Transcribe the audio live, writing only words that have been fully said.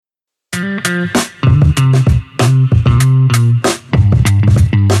Hey,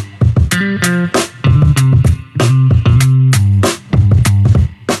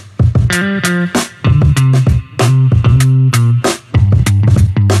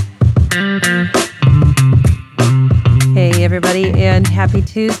 everybody, and happy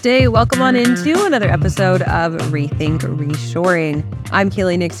Tuesday. Welcome on into another episode of Rethink Reshoring. I'm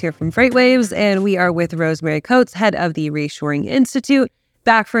Kaylee Nix here from FreightWaves, and we are with Rosemary Coates, head of the Reshoring Institute,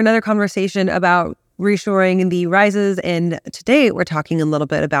 back for another conversation about reshoring, the rises, and today we're talking a little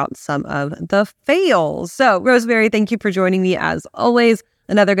bit about some of the fails. So, Rosemary, thank you for joining me as always.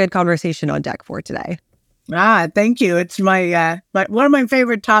 Another good conversation on deck for today. Thank you. It's my one of my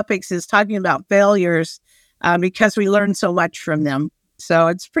favorite topics is talking about failures because we learn so much from them. So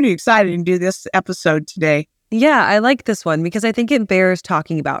it's pretty exciting to do this episode today. Yeah, I like this one because I think it bears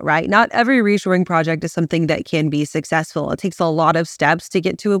talking about, right? Not every reshoring project is something that can be successful. It takes a lot of steps to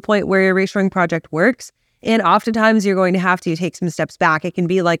get to a point where your reshoring project works. And oftentimes you're going to have to take some steps back. It can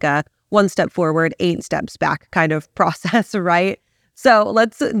be like a 1 step forward, 8 steps back kind of process, right? So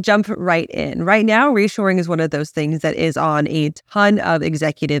let's jump right in. Right now, reshoring is one of those things that is on a ton of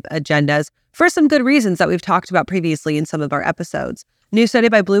executive agendas for some good reasons that we've talked about previously in some of our episodes. New study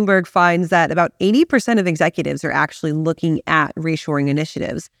by Bloomberg finds that about 80% of executives are actually looking at reshoring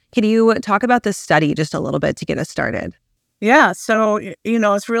initiatives. Can you talk about this study just a little bit to get us started? Yeah, so,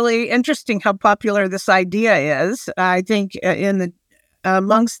 it's really interesting how popular this idea is. I think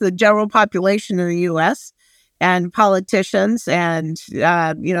amongst the general population in the U.S., and politicians and,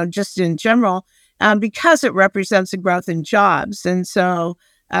 just in general, because it represents a growth in jobs. And so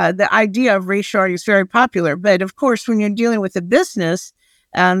the idea of reshoring is very popular. But of course, when you're dealing with a business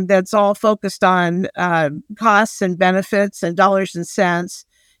that's all focused on costs and benefits and dollars and cents,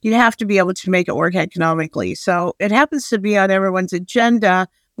 you have to be able to make it work economically. So it happens to be on everyone's agenda.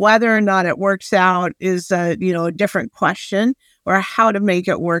 Whether or not it works out is a different question, or how to make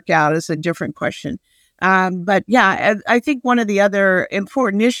it work out is a different question. But yeah, I think one of the other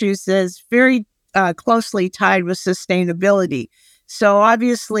important issues is very closely tied with sustainability. So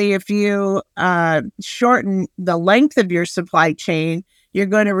obviously, if you shorten the length of your supply chain, you're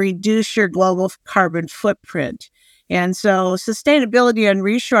going to reduce your global carbon footprint. And so sustainability and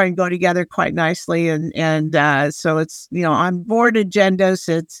reshoring go together quite nicely. And so it's, on board agendas,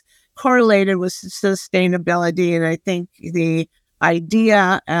 it's correlated with sustainability. And I think the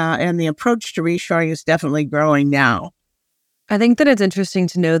idea and the approach to reshoring is definitely growing now. I think that it's interesting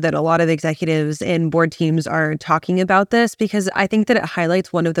to know that a lot of executives and board teams are talking about this because I think that it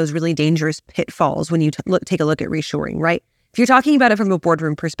highlights one of those really dangerous pitfalls when you take a look at reshoring, right? If you're talking about it from a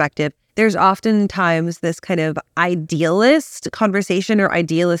boardroom perspective, there's oftentimes this kind of idealist conversation or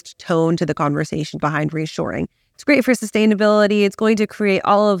idealist tone to the conversation behind reshoring. It's great for sustainability. It's going to create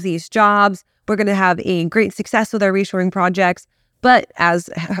all of these jobs. We're going to have a great success with our reshoring projects. But as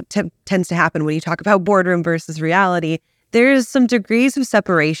tends to happen when you talk about boardroom versus reality, there's some degrees of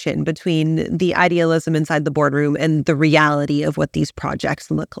separation between the idealism inside the boardroom and the reality of what these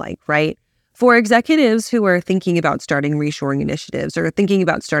projects look like, right? For executives who are thinking about starting reshoring initiatives or thinking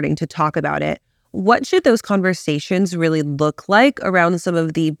about starting to talk about it, what should those conversations really look like around some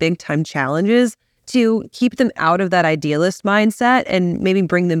of the big time challenges to keep them out of that idealist mindset and maybe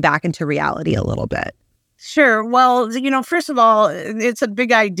bring them back into reality a little bit? Sure. Well, first of all, it's a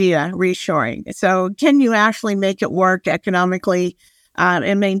big idea, reshoring. So can you actually make it work economically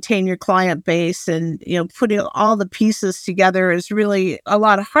and maintain your client base? And, putting all the pieces together is really a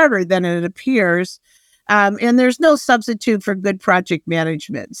lot harder than it appears. And there's no substitute for good project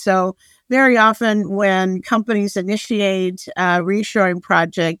management. So very often when companies initiate a reshoring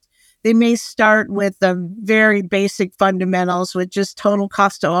project, they may start with the very basic fundamentals with just total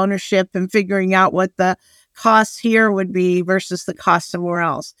cost of ownership and figuring out what the costs here would be versus the cost somewhere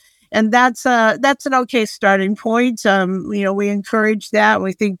else. And that's an okay starting point. We encourage that.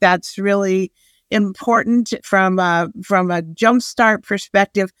 We think that's really important from a jumpstart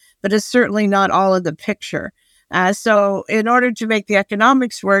perspective, but it's certainly not all of the picture. So in order to make the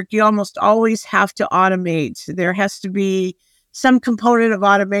economics work, you almost always have to automate. There has to be some component of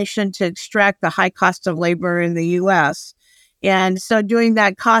automation to extract the high cost of labor in the U.S. And so doing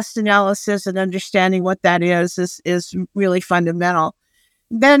that cost analysis and understanding what that is really fundamental.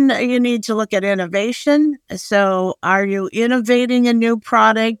 Then you need to look at innovation. So are you innovating a new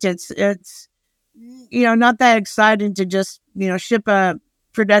product? It's not that exciting to just, ship a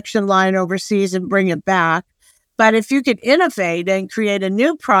production line overseas and bring it back. But if you could innovate and create a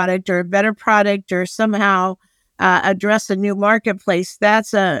new product or a better product or somehow address a new marketplace,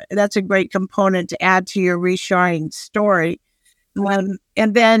 that's a great component to add to your reshoring story.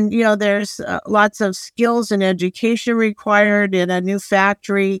 And then, there's lots of skills and education required in a new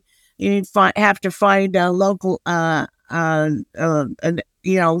factory. You have to find a local, some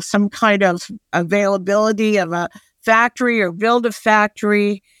kind of availability of a factory or build a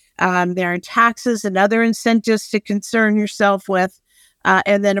factory. There are taxes and other incentives to concern yourself with.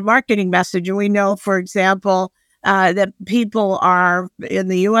 And then a marketing message. And we know, for example, that people are, in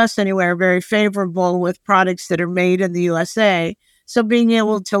the U.S. anywhere, very favorable with products that are made in the USA. So being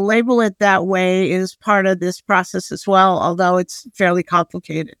able to label it that way is part of this process as well, although it's fairly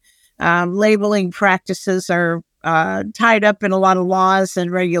complicated. Labeling practices are tied up in a lot of laws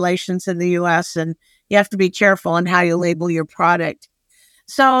and regulations in the U.S., and you have to be careful on how you label your product.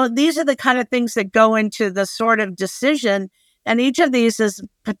 So these are the kind of things that go into the sort of decision, and each of these is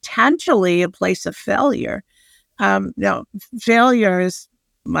potentially a place of failure. Failure is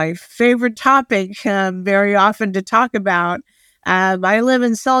my favorite topic very often to talk about. I live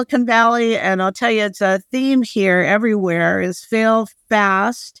in Silicon Valley, and I'll tell you, it's a theme here everywhere, is fail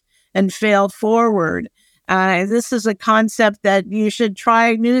fast and fail forward. This is a concept that you should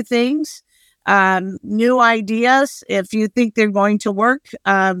try new things, new ideas. If you think they're going to work,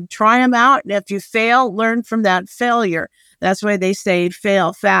 try them out. And if you fail, learn from that failure. That's why they say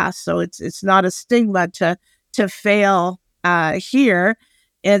fail fast. So it's not a stigma to fail here.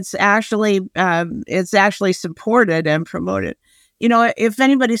 It's actually supported and promoted. If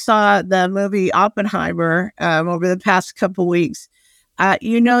anybody saw the movie Oppenheimer over the past couple weeks, that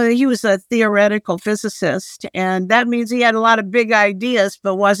he was a theoretical physicist, and that means he had a lot of big ideas,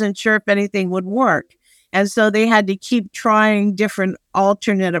 but wasn't sure if anything would work. And so they had to keep trying different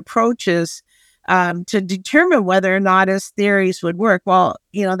alternate approaches to determine whether or not his theories would work. Well,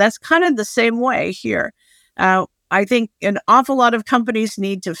 that's kind of the same way here. I think an awful lot of companies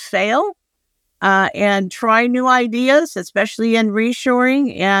need to fail and try new ideas, especially in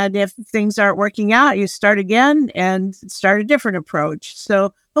reshoring. And if things aren't working out, you start again and start a different approach.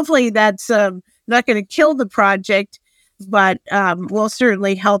 So hopefully that's not going to kill the project, but will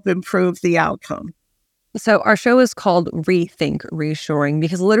certainly help improve the outcome. So our show is called Rethink Reshoring,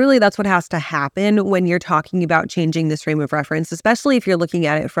 because literally that's what has to happen when you're talking about changing this frame of reference, especially if you're looking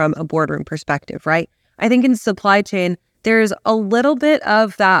at it from a boardroom perspective, right? I think in supply chain, there's a little bit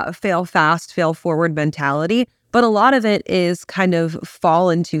of that fail fast, fail forward mentality, but a lot of it is kind of fall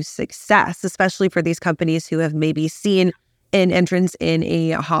into success, especially for these companies who have maybe seen an entrance in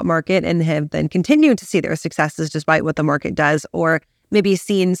a hot market and have then continued to see their successes despite what the market does, or maybe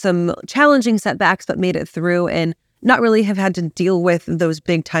seen some challenging setbacks but made it through and not really have had to deal with those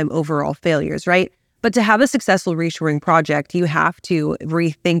big time overall failures, right? But to have a successful reshoring project, you have to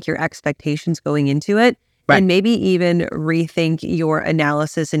rethink your expectations going into it. Right. And maybe even rethink your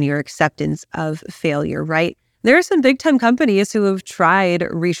analysis and your acceptance of failure, right? There are some big time companies who have tried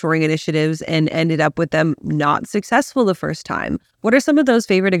reshoring initiatives and ended up with them not successful the first time. What are some of those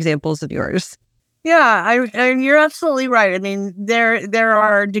favorite examples of yours? Yeah, you're absolutely right. I mean, there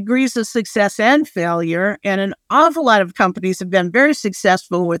are degrees of success and failure, and an awful lot of companies have been very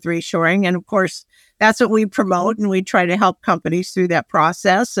successful with reshoring. And of course, that's what we promote, and we try to help companies through that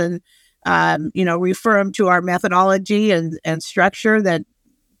process and refer them to our methodology and structure that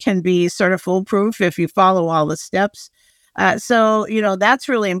can be sort of foolproof if you follow all the steps. So that's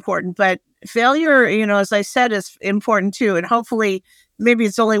really important. But failure, as I said, is important too. And hopefully, maybe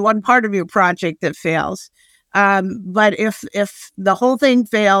it's only one part of your project that fails. But if the whole thing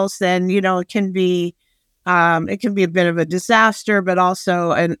fails, then, it can be a bit of a disaster, but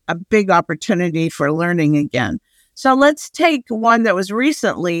also a big opportunity for learning again. So let's take one that was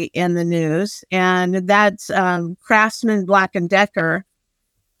recently in the news, and that's Craftsman Black & Decker.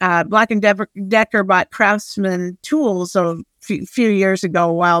 Black & Decker bought Craftsman tools a few years ago,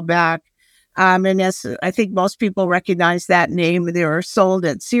 a while back. And as I think most people recognize that name, they were sold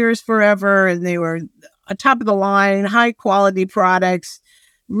at Sears forever, and they were a top of the line, high quality products,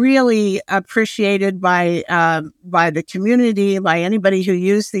 really appreciated by the community, by anybody who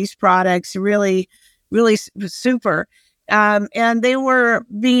used these products. Really super. And they were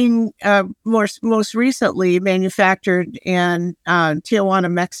being most recently manufactured in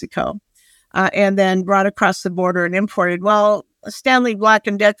Tijuana, Mexico, and then brought across the border and imported. Well, Stanley Black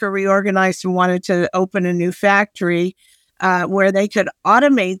 & Decker reorganized and wanted to open a new factory where they could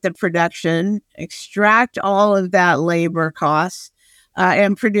automate the production, extract all of that labor costs,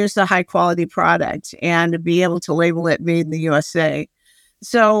 and produce a high-quality product and be able to label it made in the USA.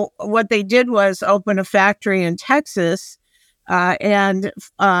 So what they did was open a factory in Texas and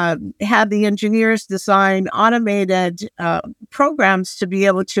had the engineers design automated programs to be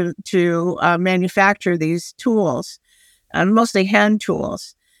able to manufacture these tools. mostly hand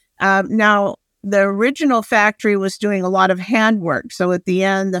tools. Now, the original factory was doing a lot of handwork. So at the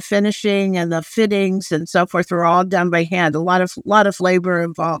end, the finishing and the fittings and so forth were all done by hand, a lot of labor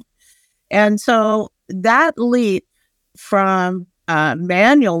involved. And so that leap from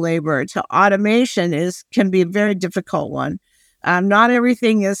manual labor to automation can be a very difficult one. Not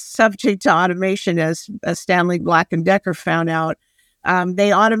everything is subject to automation, as Stanley Black and Decker found out.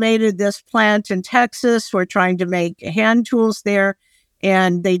 They automated this plant in Texas. We're trying to make hand tools there,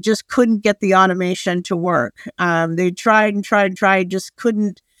 and they just couldn't get the automation to work. They tried and tried and tried, just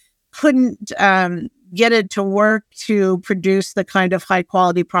couldn't get it to work to produce the kind of high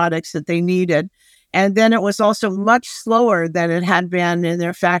quality products that they needed. And then it was also much slower than it had been in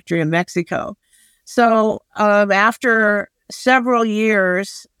their factory in Mexico. So after several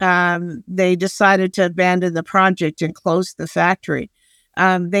years, they decided to abandon the project and close the factory.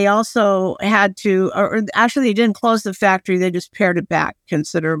 They also had to, or actually they didn't close the factory, they just pared it back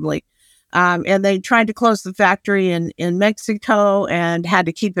considerably. And they tried to close the factory in Mexico and had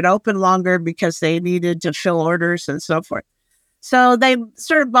to keep it open longer because they needed to fill orders and so forth. So they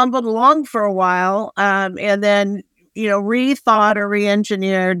sort of bumbled along for a while, and then, rethought or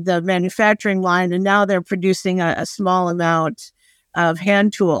re-engineered the manufacturing line, and now they're producing a small amount of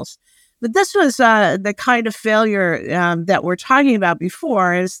hand tools. But this was the kind of failure that we're talking about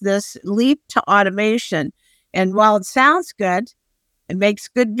before, is this leap to automation. And while it sounds good, it makes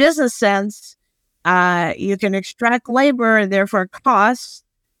good business sense, you can extract labor and therefore costs.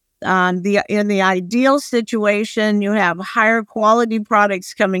 In the ideal situation, you have higher quality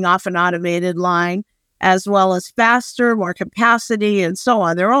products coming off an automated line, as well as faster, more capacity, and so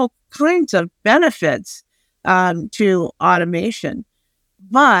on. There are all kinds of benefits to automation.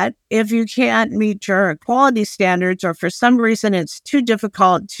 But if you can't meet your quality standards, or for some reason it's too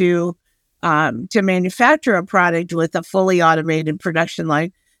difficult to manufacture a product with a fully automated production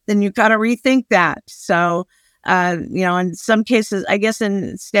line, then you've got to rethink that. So, in some cases, I guess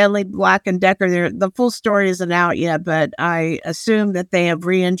in Stanley Black and Decker, the full story isn't out yet, but I assume that they have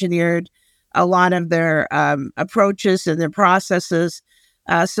re-engineered a lot of their approaches and their processes,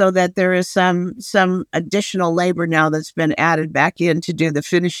 so that there is some additional labor now that's been added back in to do the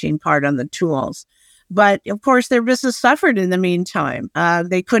finishing part on the tools. But of course, their business suffered in the meantime.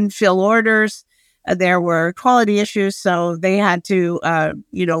 They couldn't fill orders. There were quality issues, so they had to,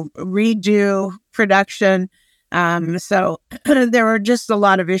 redo production. So there were just a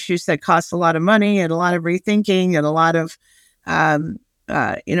lot of issues that cost a lot of money and a lot of rethinking and a lot of,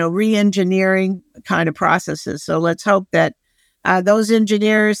 re-engineering kind of processes. So let's hope that those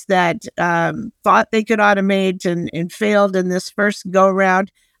engineers that thought they could automate and failed in this first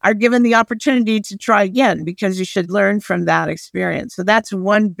go-around are given the opportunity to try again, because you should learn from that experience. So that's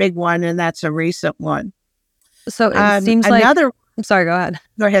one big one, and that's a recent one. So it seems another. I'm sorry, go ahead.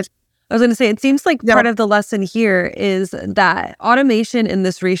 Go ahead. I was going to say, it seems like part of the lesson here is that automation in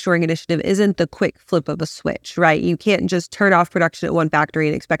this reshoring initiative isn't the quick flip of a switch, right? You can't just turn off production at one factory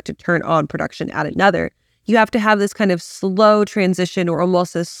and expect to turn on production at another. You have to have this kind of slow transition, or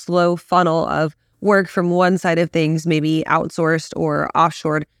almost a slow funnel of work from one side of things, maybe outsourced or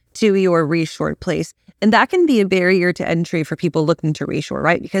offshored, to your reshored place. And that can be a barrier to entry for people looking to reshore,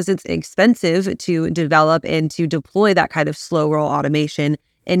 right? Because it's expensive to develop and to deploy that kind of slow roll automation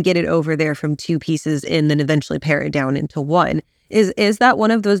and get it over there from two pieces and then eventually pare it down into one. Is that one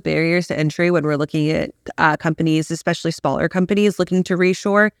of those barriers to entry when we're looking at companies, especially smaller companies looking to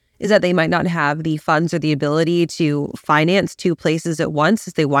reshore, is that they might not have the funds or the ability to finance two places at once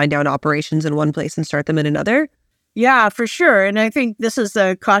as they wind down operations in one place and start them in another? Yeah, for sure. And I think this is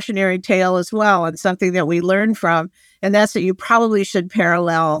a cautionary tale as well, and something that we learned from. And that's that you probably should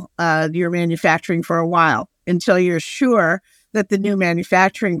parallel your manufacturing for a while until you're sure that the new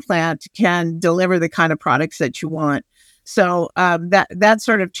manufacturing plant can deliver the kind of products that you want. So that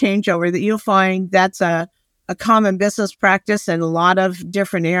sort of changeover that you'll find, that's a common business practice in a lot of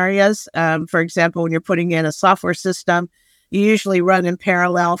different areas. For example, when you're putting in a software system, you usually run in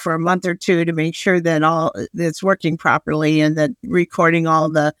parallel for a month or two to make sure that it's working properly and that recording all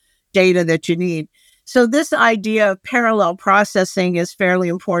the data that you need. So this idea of parallel processing is fairly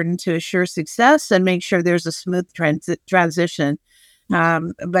important to assure success and make sure there's a smooth transition.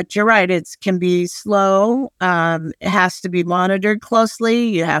 But you're right, it can be slow. It has to be monitored closely.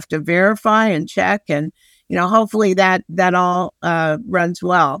 You have to verify and check, and hopefully that all runs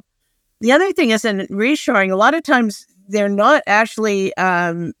well. The other thing is, in reshoring, a lot of times they're not actually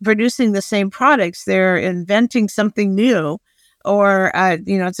producing the same products. They're inventing something new, or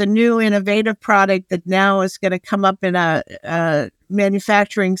it's a new innovative product that now is going to come up in a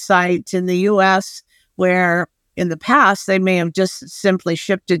manufacturing site in the U.S. where in the past, they may have just simply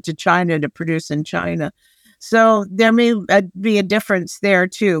shipped it to China to produce in China. So there may be a difference there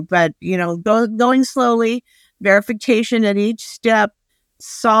too. But, going slowly, verification at each step,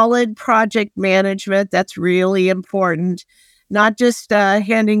 solid project management, that's really important. Not just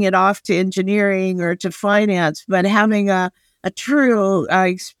handing it off to engineering or to finance, but having a true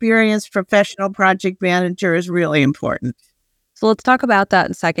experienced professional project manager is really important. So let's talk about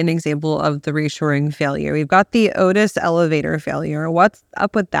that second example of the reshoring failure. We've got the Otis elevator failure. What's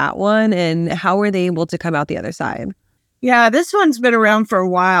up with that one, and how were they able to come out the other side? Yeah, this one's been around for a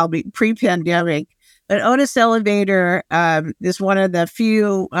while, pre-pandemic. But Otis Elevator is one of the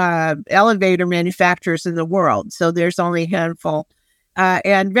few elevator manufacturers in the world. So there's only a handful.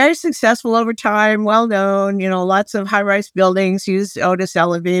 And very successful over time, well-known, lots of high-rise buildings use Otis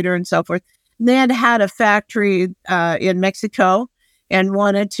Elevator and so forth. They had a factory in Mexico and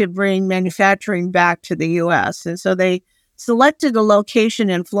wanted to bring manufacturing back to the U.S. And so they selected a location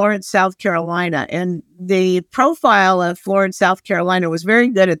in Florence, South Carolina. And the profile of Florence, South Carolina was very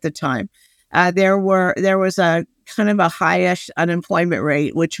good at the time. There was a kind of a highish unemployment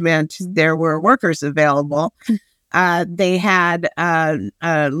rate, which meant there were workers available. They had a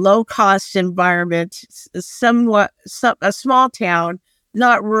low-cost environment, somewhat a small town.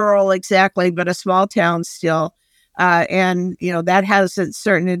 Not rural exactly, but a small town still. And that has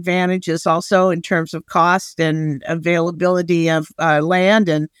certain advantages also in terms of cost and availability of land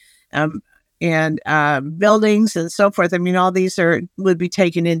and buildings and so forth. I mean, all these would be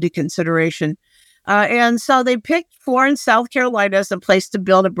taken into consideration. And so they picked Florence, South Carolina as a place to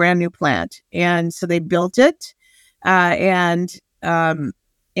build a brand new plant. And so they built it and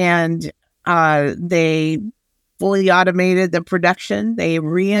they fully automated the production. They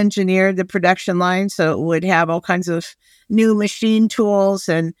re-engineered the production line so it would have all kinds of new machine tools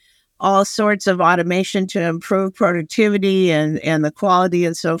and all sorts of automation to improve productivity and the quality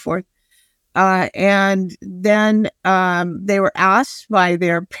and so forth. And then they were asked by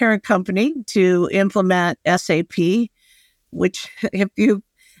their parent company to implement SAP, which if you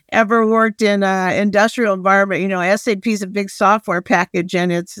ever worked in an industrial environment, SAP is a big software package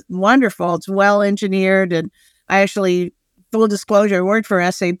and it's wonderful. It's well engineered. And I actually, full disclosure, worked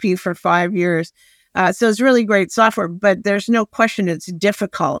for SAP for 5 years. So it's really great software, but there's no question it's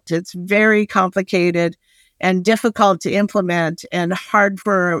difficult. It's very complicated and difficult to implement and hard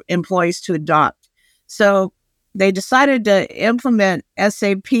for employees to adopt. So they decided to implement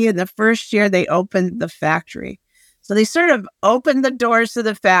SAP in the first year they opened the factory. So they sort of opened the doors to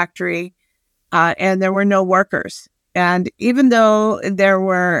the factory and there were no workers. And even though there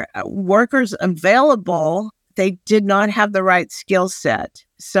were workers available, they did not have the right skill set.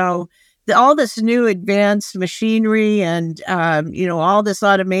 So all this new advanced machinery and, all this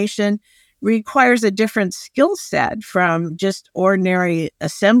automation requires a different skill set from just ordinary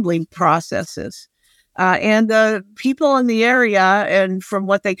assembly processes. And the people in the area, and from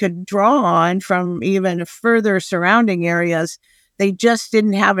what they could draw on from even further surrounding areas, they just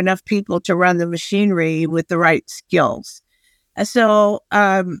didn't have enough people to run the machinery with the right skills. So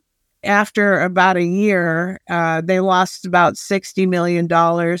after about a year, they lost about $60 million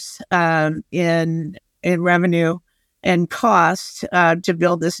in revenue and cost to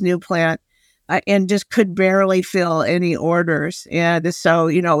build this new plant. And just could barely fill any orders. And so,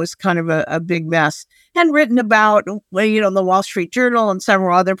 it was kind of a big mess. And written about, the Wall Street Journal and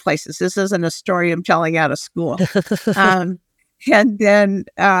several other places. This isn't a story I'm telling out of school. And then,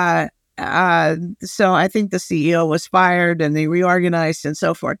 so I think the CEO was fired and they reorganized and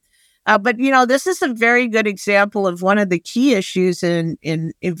so forth. But, this is a very good example of one of the key issues in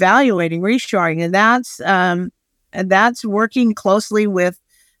evaluating reshoring. And that's working closely with,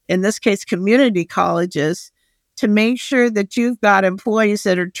 in this case, community colleges, to make sure that you've got employees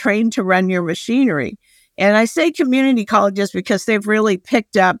that are trained to run your machinery. And I say community colleges because they've really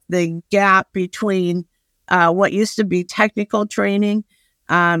picked up the gap between what used to be technical training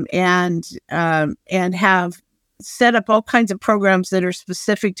and have set up all kinds of programs that are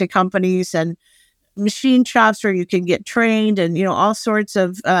specific to companies and machine shops where you can get trained and, all sorts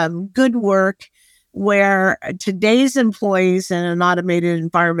of good work where today's employees in an automated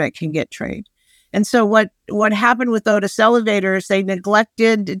environment can get trained. And so what happened with Otis Elevators, they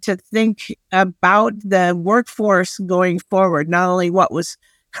neglected to think about the workforce going forward, not only what was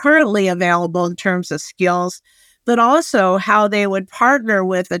currently available in terms of skills, but also how they would partner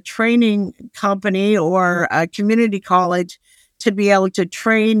with a training company or a community college to be able to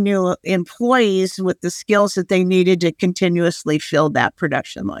train new employees with the skills that they needed to continuously fill that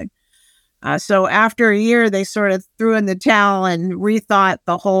production line. So after a year, they sort of threw in the towel and rethought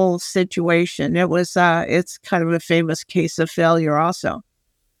the whole situation. It's kind of a famous case of failure also.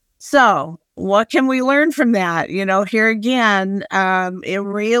 So what can we learn from that? Here again, it's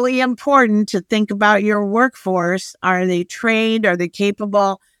really important to think about your workforce. Are they trained? Are they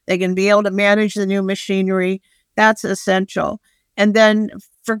capable? They can be able to manage the new machinery. That's essential. And then,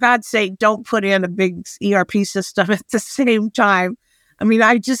 for God's sake, don't put in a big ERP system at the same time. I mean,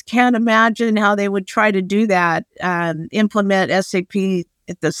 I just can't imagine how they would try to do that, implement SAP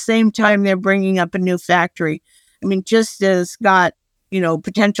at the same time they're bringing up a new factory. I mean, just as got,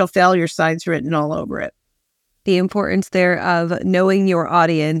 potential failure signs written all over it. The importance there of knowing your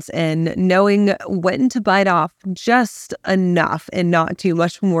audience and knowing when to bite off just enough and not too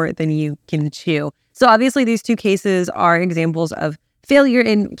much more than you can chew. So obviously these two cases are examples of failure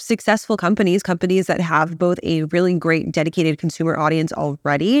in successful companies that have both a really great dedicated consumer audience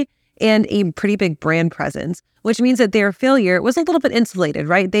already and a pretty big brand presence, which means that their failure was a little bit insulated,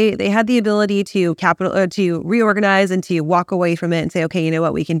 right? They had the ability to to reorganize and to walk away from it and say, okay, you know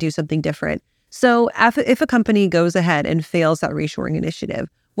what, we can do something different. So if a company goes ahead and fails that reshoring initiative,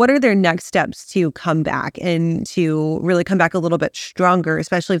 what are their next steps to come back and to really come back a little bit stronger,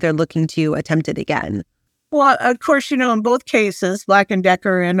 especially if they're looking to attempt it again? Well, of course, in both cases, Black &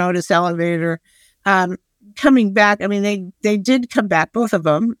 Decker and Otis Elevator, coming back, I mean, they did come back, both of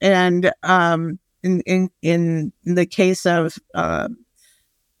them. And in the case of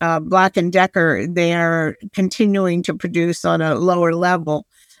Black & Decker, they are continuing to produce on a lower level.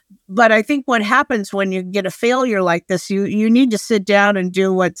 But I think what happens when you get a failure like this, you need to sit down and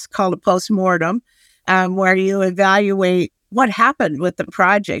do what's called a postmortem, where you evaluate what happened with the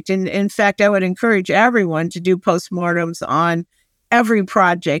project. And in fact, I would encourage everyone to do postmortems on every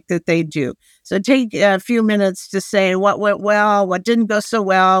project that they do. So take a few minutes to say what went well, what didn't go so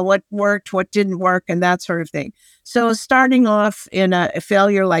well, what worked, what didn't work, and that sort of thing. So starting off in a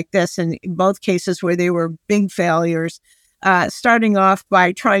failure like this, in both cases where they were big failures, starting off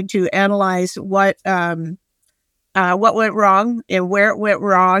by trying to analyze what went wrong and where it went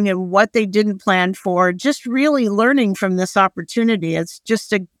wrong and what they didn't plan for, just really learning from this opportunity. It's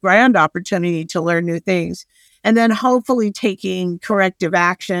just a grand opportunity to learn new things. And then hopefully taking corrective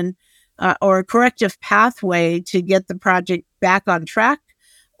action or a corrective pathway to get the project back on track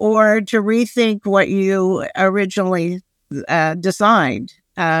or to rethink what you originally designed.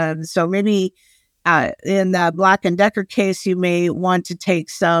 So maybe in the Black & Decker case, you may want to take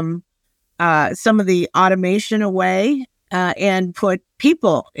some of the automation away and put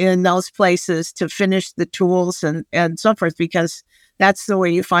people in those places to finish the tools and so forth, because that's the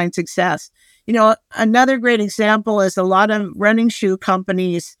way you find success. Another great example is a lot of running shoe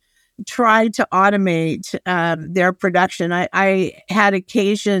companies try to automate their production. I had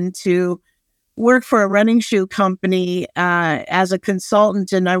occasion to work for a running shoe company as a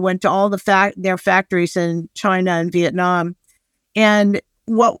consultant, and I went to all their factories in China and Vietnam. And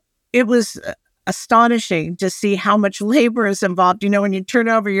it was astonishing to see how much labor is involved. When you turn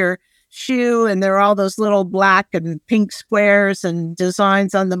over your shoe and there are all those little black and pink squares and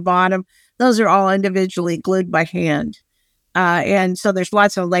designs on the bottom, those are all individually glued by hand. And so there's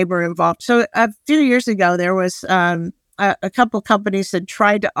lots of labor involved. So a few years ago, there was a couple companies that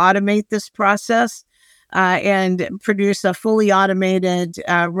tried to automate this process and produce a fully automated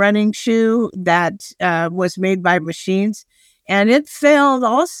running shoe that was made by machines. And it failed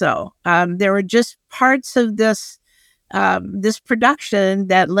also. There were just parts of this production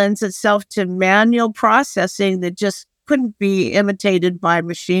that lends itself to manual processing that just couldn't be imitated by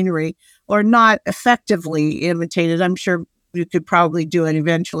machinery or not effectively imitated. I'm sure you could probably do it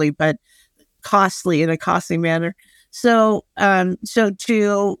eventually, but in a costly manner. So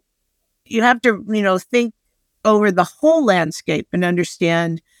you have to, think over the whole landscape and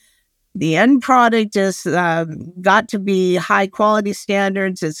understand the end product has got to be high quality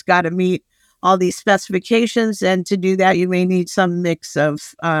standards. It's got to meet all these specifications. And to do that, you may need some mix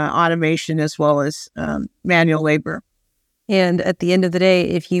of automation as well as manual labor. And at the end of the day,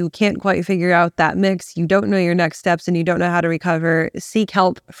 if you can't quite figure out that mix, you don't know your next steps, and you don't know how to recover, seek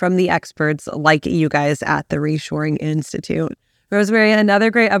help from the experts like you guys at the Reshoring Institute. Rosemary,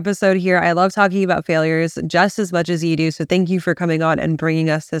 another great episode here. I love talking about failures just as much as you do. So thank you for coming on and bringing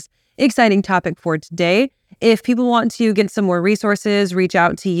us this exciting topic for today. If people want to get some more resources, reach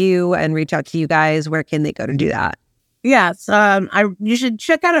out to you and reach out to you guys, where can they go to do that? Yes, you should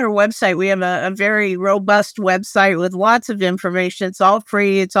check out our website. We have a very robust website with lots of information. It's all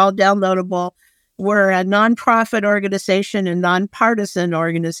free. It's all downloadable. We're a nonprofit organization and nonpartisan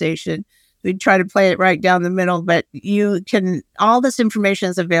organization. we try to play it right down the middle, but all this information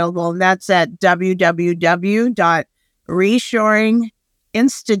is available, and that's at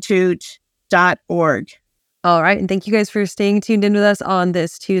www.reshoringinstitute.org. All right. And thank you guys for staying tuned in with us on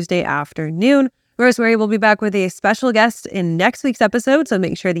this Tuesday afternoon. Rosemary will be back with a special guest in next week's episode, so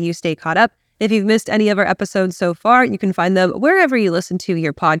make sure that you stay caught up. If you've missed any of our episodes so far, you can find them wherever you listen to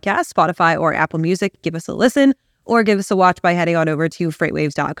your podcast, Spotify or Apple Music. Give us a listen or give us a watch by heading on over to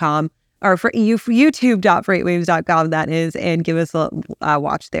freightwaves.com or youtube.freightwaves.com, that is, and give us a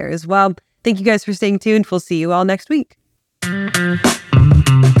watch there as well. Thank you guys for staying tuned. We'll see you all next week.